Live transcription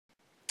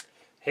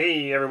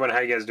Hey everyone, how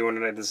you guys doing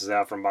tonight? This is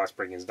Al from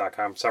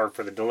BoxBreakings.com. Sorry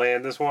for the delay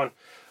in this one,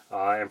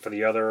 and for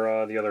the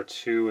other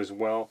two as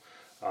well.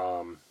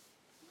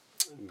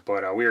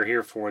 But we are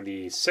here for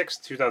the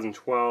 6th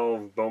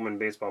 2012 Bowman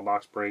Baseball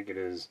Box Break. It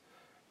is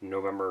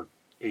November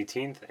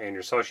 18th, and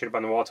your cellar sheet up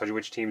on the wall tells you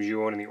which teams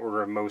you own in the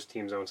order of most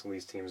teams owned to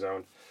least teams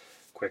owned.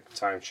 Quick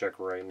time check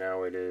right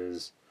now. It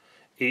is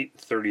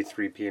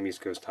 8:33 p.m.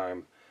 East Coast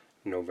time,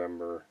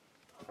 November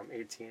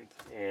 18th.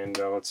 And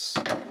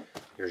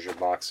here's your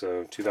box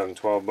of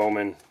 2012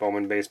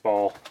 Bowman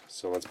Baseball.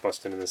 So let's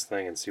bust into this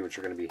thing and see what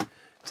you're going to be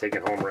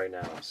taking home right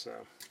now. So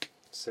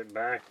sit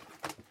back,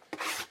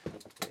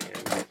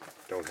 and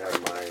don't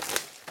have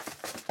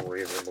my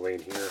razor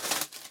blade here.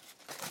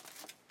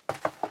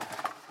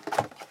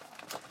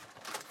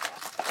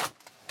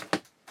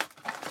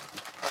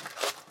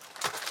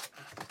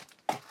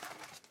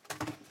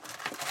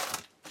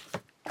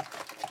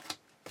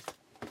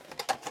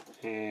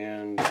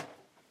 And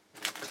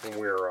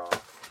we're off.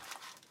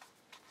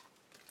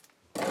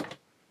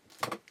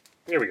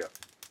 Here we go.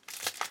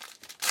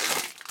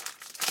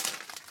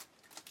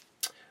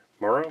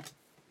 Morrow,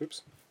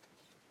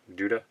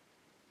 Duda,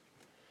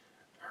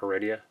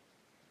 Heredia,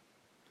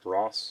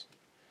 Ross,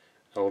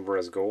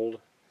 Alvarez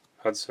Gold,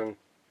 Hudson,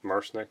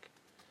 Marsnick,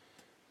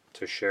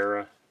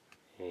 Teixeira,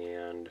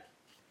 and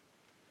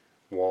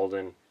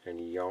Walden and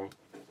Young.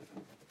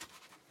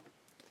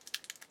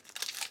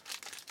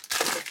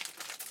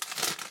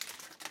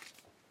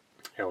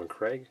 Alan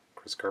Craig,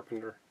 Chris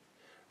Carpenter,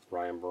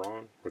 Ryan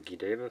Braun, Ricky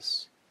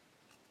Davis,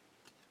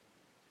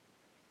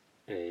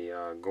 a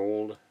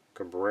gold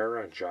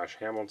Cabrera, Josh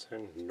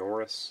Hamilton,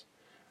 Norris,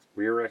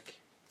 Rierick,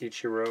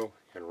 Ichiro,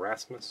 and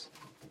Rasmus.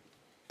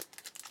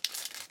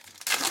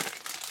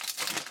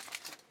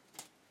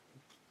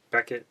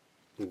 Beckett,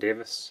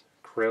 Davis,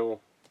 Krill,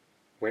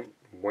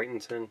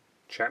 Whitenton,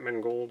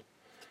 Chapman Gold,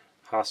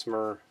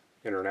 Hosmer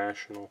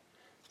International,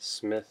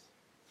 Smith,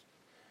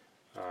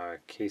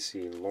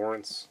 Casey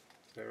Lawrence,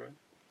 is that right?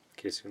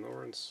 Casey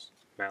Lawrence,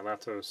 Matt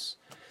Latos,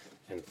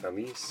 and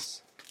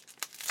Felice.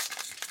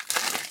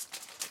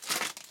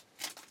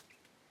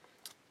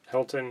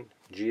 Helton,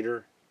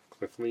 Jeter,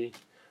 Cliff Lee,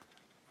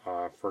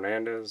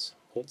 Fernandez,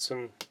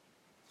 Holtzen,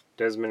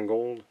 Desmond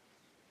Gold,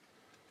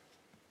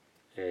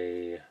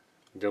 a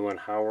Dylan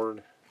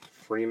Howard,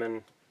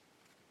 Freeman,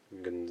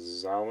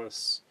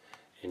 Gonzalez,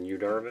 and Yu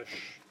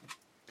Darvish.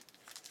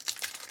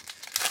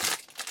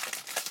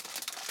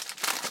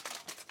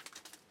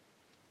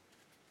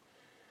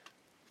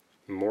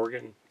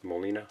 Morgan,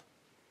 Molina,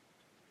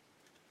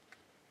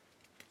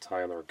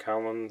 Tyler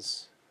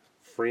Collins,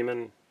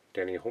 Freeman,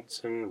 Danny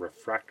Holtzen,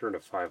 Refractor to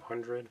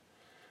 500,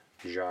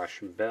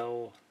 Josh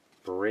Bell,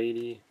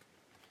 Brady,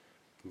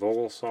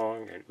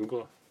 Vogelsong, and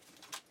Ugla.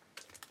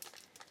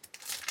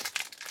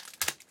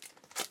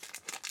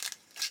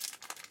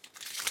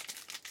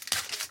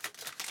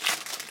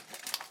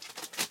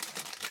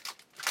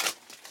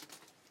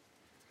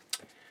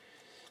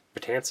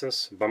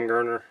 Betances,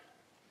 Bumgarner,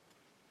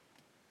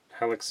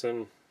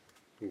 Hellickson,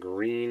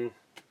 Green,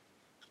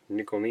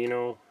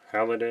 Nicolino,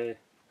 Halliday,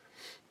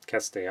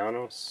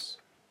 Castellanos,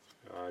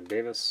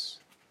 Davis,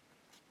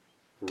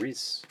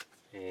 Reese,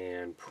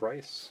 and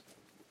Price.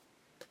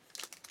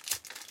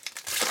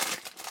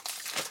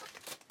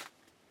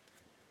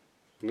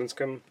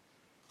 Lincecum,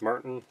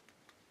 Martin,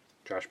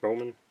 Josh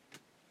Bowman,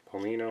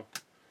 Paulino,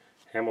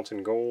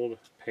 Hamilton Gold,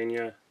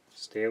 Pena,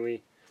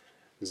 Staley,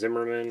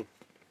 Zimmerman,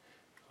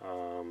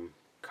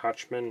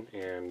 Kochman,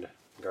 and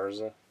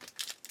Garza.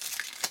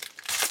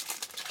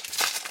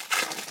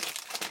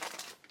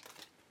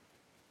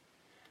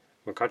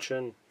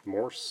 McCutcheon,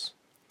 Morse,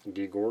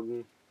 D.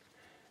 Gordon,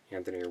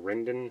 Anthony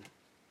Rendon,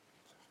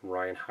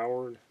 Ryan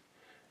Howard,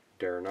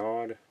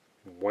 Darren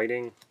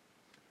Whiting,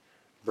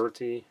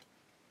 Bertie,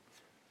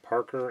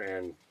 Parker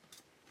and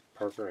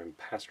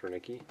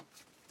Pasternicki.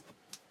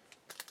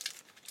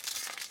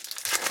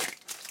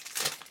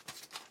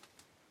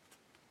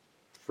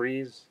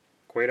 Freeze,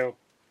 Cueto,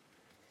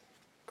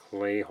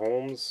 Clay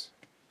Holmes,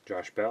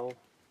 Josh Bell,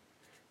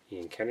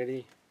 Ian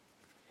Kennedy,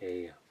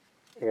 a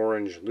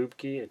orange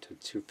Lupke to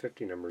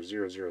 250, number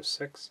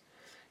 006,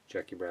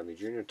 Jackie Bradley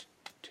Jr.,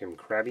 Tim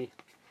Krabby,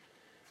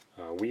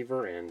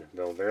 Weaver, and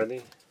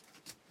Valverde.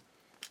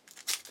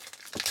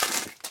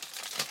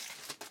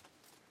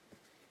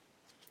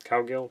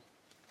 Cowgill,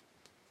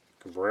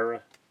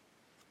 Cabrera,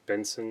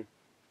 Benson,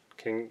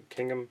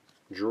 Kingham,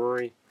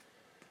 Drury,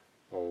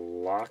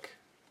 Locke,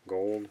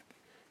 Gold,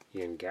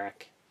 Ian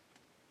Gack,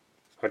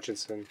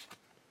 Hutchinson,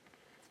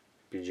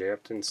 B.J.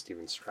 Upton,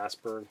 Steven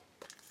Strasburg,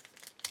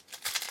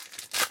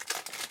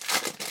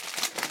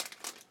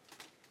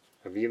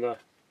 Avila,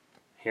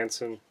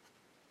 Hanson,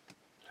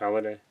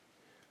 Halliday,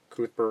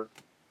 Cuthbert,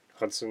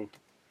 Hudson,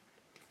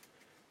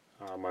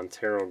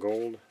 Montero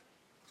Gold,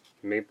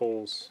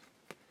 Maples,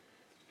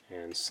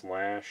 and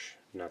Blash,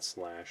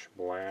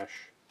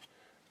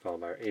 followed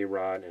by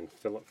A-Rod and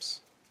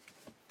Phillips.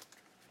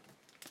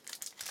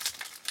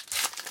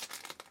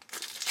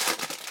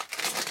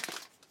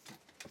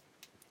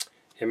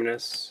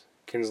 Jimenez,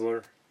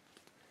 Kinsler,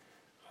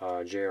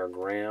 J.R.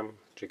 Graham,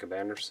 Jacob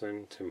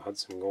Anderson, Tim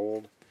Hudson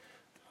Gold,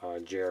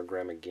 J.R.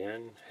 Graham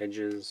again,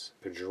 Hedges,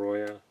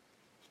 Pedroia,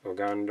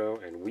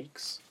 Ogando, and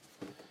Weeks.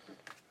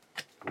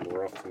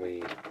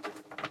 Roughly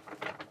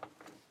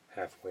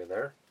halfway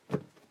there.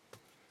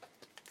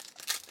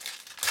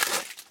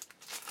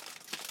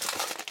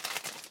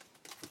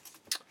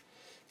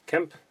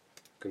 Kemp,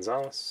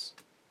 Gonzalez,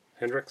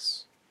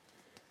 Hendricks,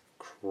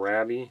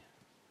 Krabby,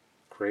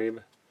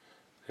 Crabe,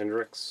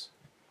 Hendricks,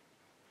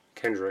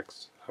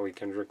 Kendricks, Howie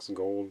Kendricks,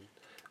 Gold,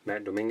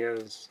 Matt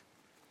Dominguez,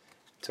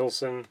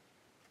 Tilson,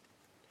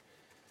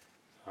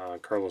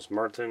 Carlos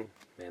Martin,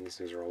 man, these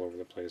things are all over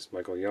the place,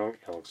 Michael Young,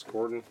 Alex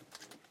Gordon,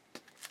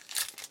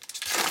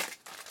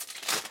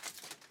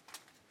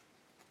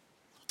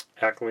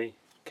 Ackley,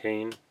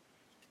 Kane,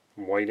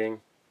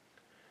 Whiting,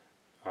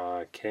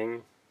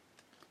 King,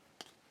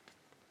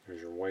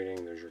 there's your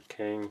Whiting, there's your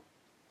King,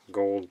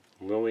 Gold,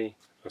 Lilly,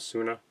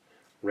 Osuna,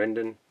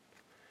 Rendon,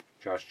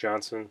 Josh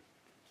Johnson,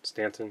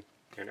 Stanton,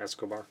 and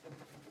Escobar.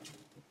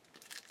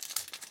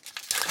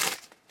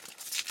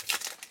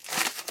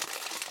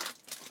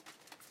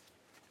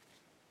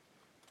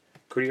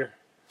 Coutier,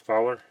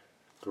 Fowler,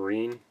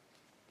 Green,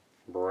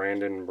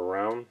 Brandon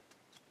Brown,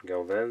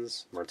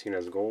 Galvez,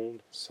 Martinez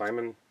Gold,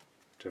 Simon,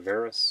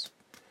 Tavares,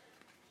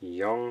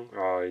 Young,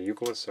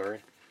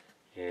 Euclid,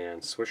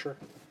 and Swisher.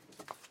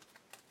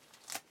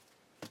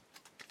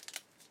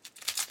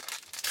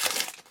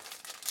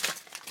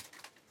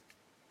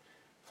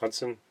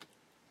 Hudson,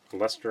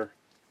 Lester,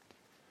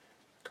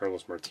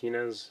 Carlos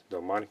Martinez,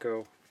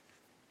 Delmonico,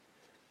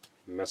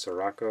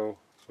 Mesoraco,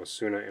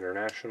 Osuna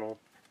International,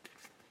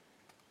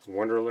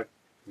 Wunderlich,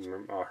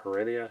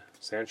 Heredia,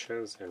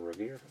 Sanchez, and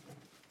Revere.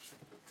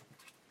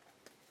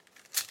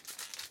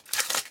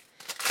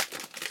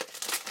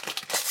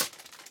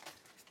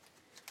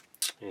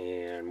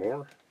 And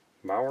more,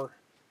 Bauer,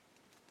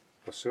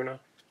 Osuna,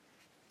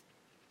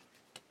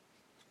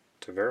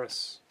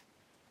 Tavares,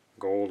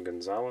 Gold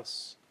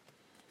Gonzalez,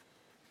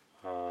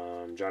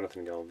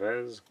 Jonathan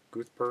Galvez,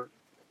 Guthbert,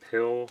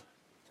 Pill,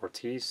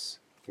 Ortiz,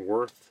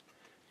 Worth,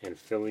 and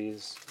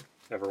Phillies,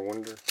 Ever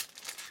Wonder.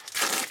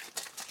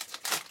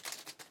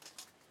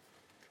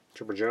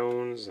 Chipper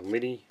Jones,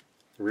 Liddy,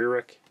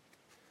 Rearick,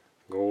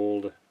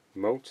 Gold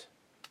Moat,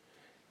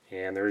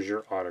 and there's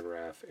your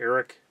autograph.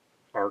 Eric,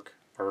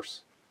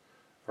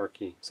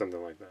 Arky,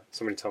 something like that.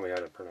 Somebody tell me how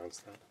to pronounce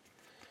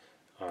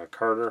that.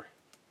 Carter,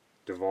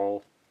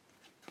 Duvall,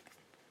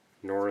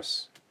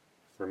 Norris,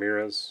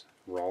 Ramirez,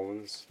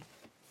 Rollins.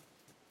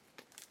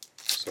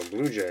 So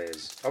Blue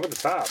Jays, up at the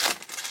top.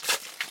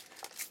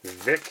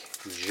 Vic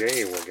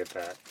J will get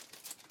that.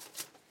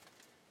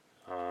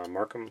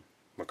 Markham,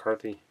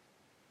 McCarthy,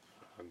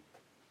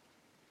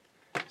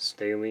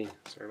 Staley,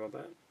 sorry about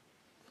that.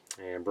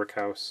 And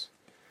Brickhouse,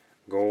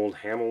 Gold,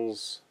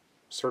 Hamels,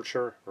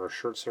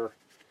 Schertzer,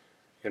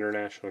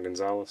 International,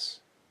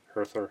 Gonzalez,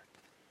 Herther,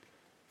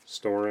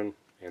 Storin,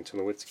 and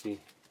Tulowitzki.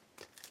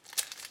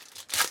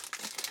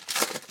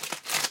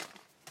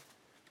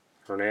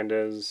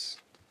 Hernandez,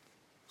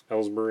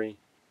 Ellsbury,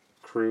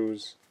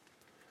 Cruz,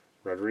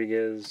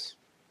 Rodriguez,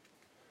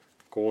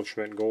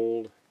 Goldschmidt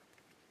Gold,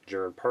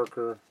 Jared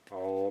Parker,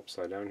 all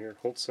upside down here,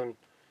 Holtzen,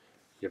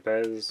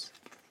 Yepez,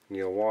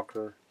 Neil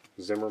Walker,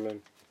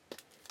 Zimmerman,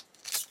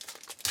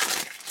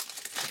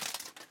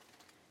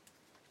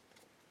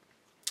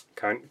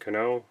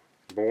 Cano,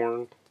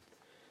 Bourne,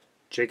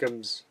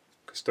 Jacobs,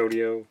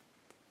 Custodio,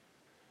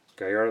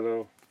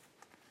 Gallardo,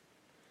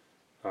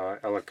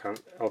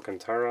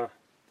 Alcantara,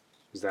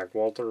 Zach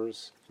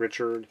Walters,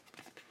 Richard,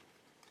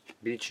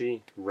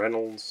 Beachy,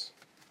 Reynolds.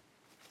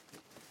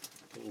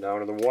 Down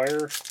to the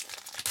wire.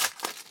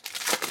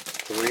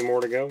 3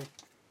 more to go.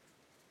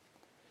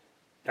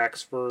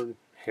 Axford,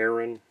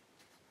 Heron,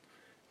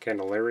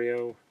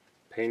 Candelario,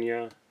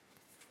 Pena,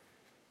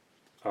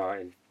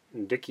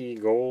 Dickey,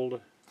 Gold,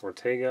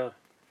 Ortega,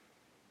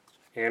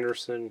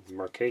 Anderson,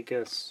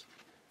 Markakis,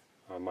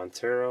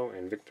 Montero,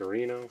 and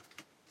Victorino.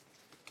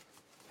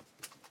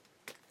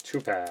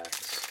 2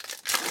 packs.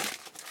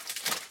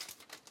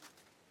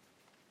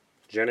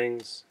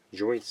 Jennings,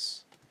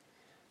 Joyce,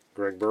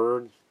 Greg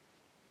Bird,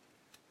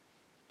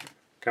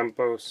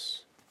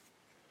 Campos,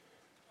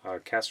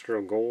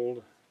 Castro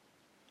Gold,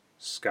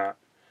 Scott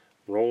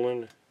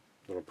Rowland,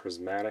 little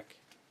prismatic,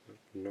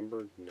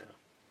 numbered, no.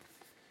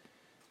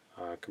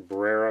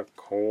 Cabrera,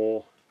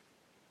 Cole,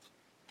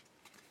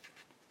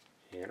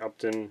 and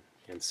Upton,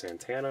 and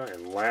Santana,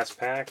 and last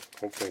pack,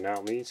 hopefully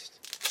not least,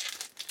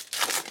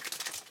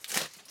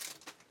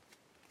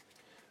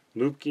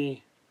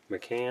 Lupke,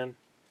 McCann,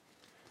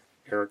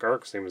 Eric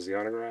Arc, same as the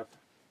autograph,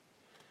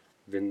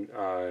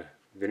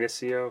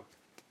 Vinicio,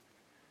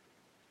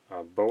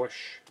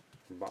 Bosch,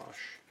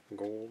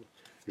 Gold,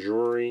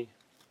 Drury,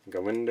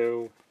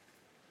 Galindo,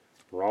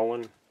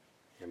 Rollin,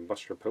 and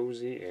Buster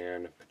Posey,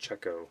 and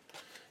Pacheco,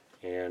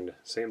 and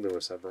St.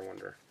 Louis Ever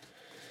Wonder.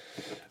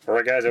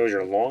 Alright guys, that was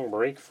your long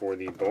break for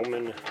the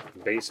Bowman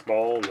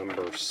Baseball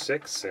number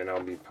 6, and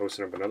I'll be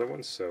posting up another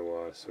one,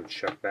 so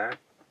check back.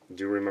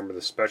 do remember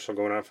the special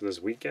going on for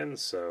this weekend,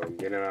 so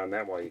get in on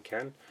that while you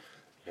can.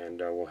 And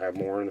we'll have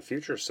more in the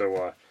future.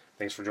 So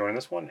thanks for joining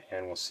this one,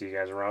 and we'll see you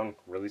guys around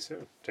really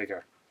soon. Take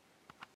care.